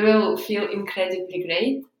 You will feel incredibly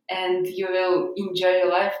great, and you will enjoy your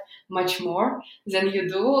life much more than you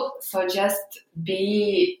do. So just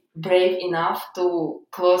be brave enough to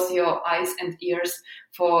close your eyes and ears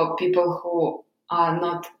for people who are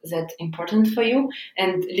not that important for you,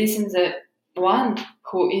 and listen the one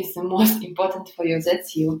who is the most important for you.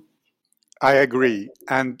 That's you. I agree.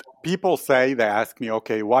 And people say, they ask me,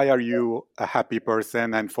 okay, why are you a happy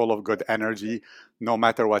person and full of good energy no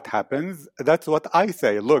matter what happens? That's what I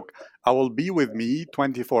say. Look, I will be with me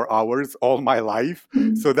 24 hours all my life.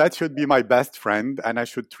 So that should be my best friend. And I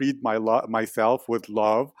should treat myself with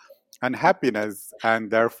love and happiness. And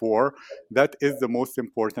therefore, that is the most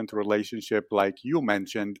important relationship, like you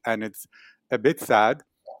mentioned. And it's a bit sad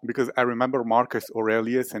because I remember Marcus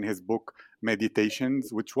Aurelius in his book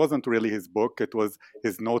Meditations, which wasn't really his book, it was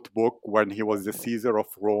his notebook. When he was the Caesar of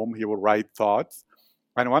Rome, he would write thoughts.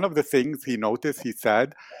 And one of the things he noticed, he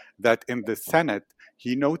said that in the Senate,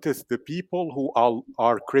 he noticed the people who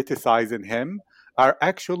are criticizing him are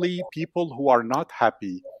actually people who are not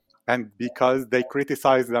happy. And because they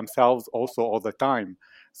criticize themselves also all the time.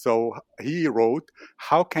 So he wrote,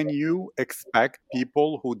 how can you expect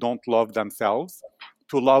people who don't love themselves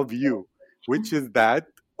to love you? Which is that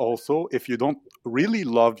also, if you don't really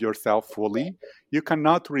love yourself fully, you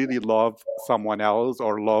cannot really love someone else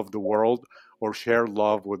or love the world or share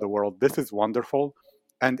love with the world. This is wonderful.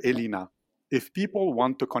 And Elina, if people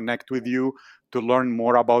want to connect with you, to learn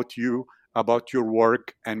more about your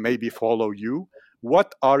work, and maybe follow you,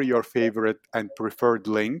 what are your favorite and preferred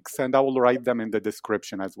links? And I will write them in the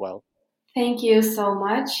description as well. Thank you so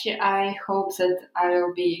much. I hope that I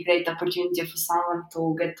will be a great opportunity for someone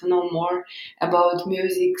to get to know more about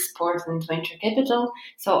music, sports, and venture capital.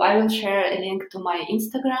 So I will share a link to my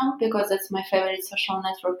Instagram because that's my favorite social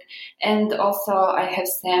network. And also I have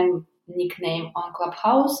Sam nickname on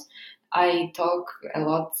Clubhouse. I talk a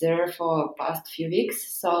lot there for past few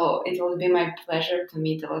weeks, so it will be my pleasure to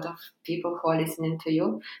meet a lot of people who are listening to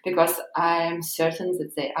you because I'm certain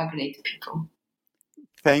that they are great people.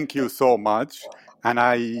 Thank you so much. And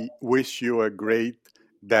I wish you a great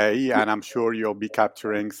day. And I'm sure you'll be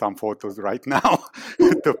capturing some photos right now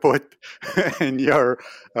to put in your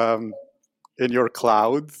um, in your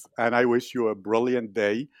clouds. And I wish you a brilliant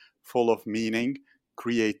day full of meaning,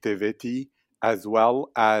 creativity, as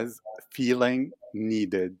well as feeling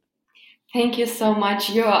needed. Thank you so much.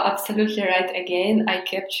 You are absolutely right again. I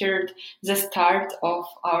captured the start of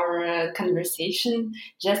our conversation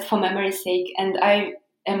just for memory's sake, and I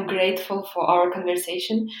am grateful for our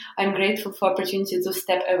conversation. I'm grateful for opportunity to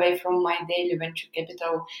step away from my daily venture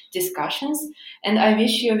capital discussions, and I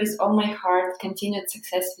wish you with all my heart continued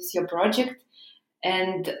success with your project.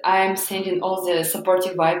 And I'm sending all the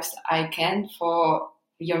supportive vibes I can for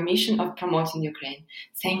your mission of promoting Ukraine.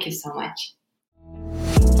 Thank you so much.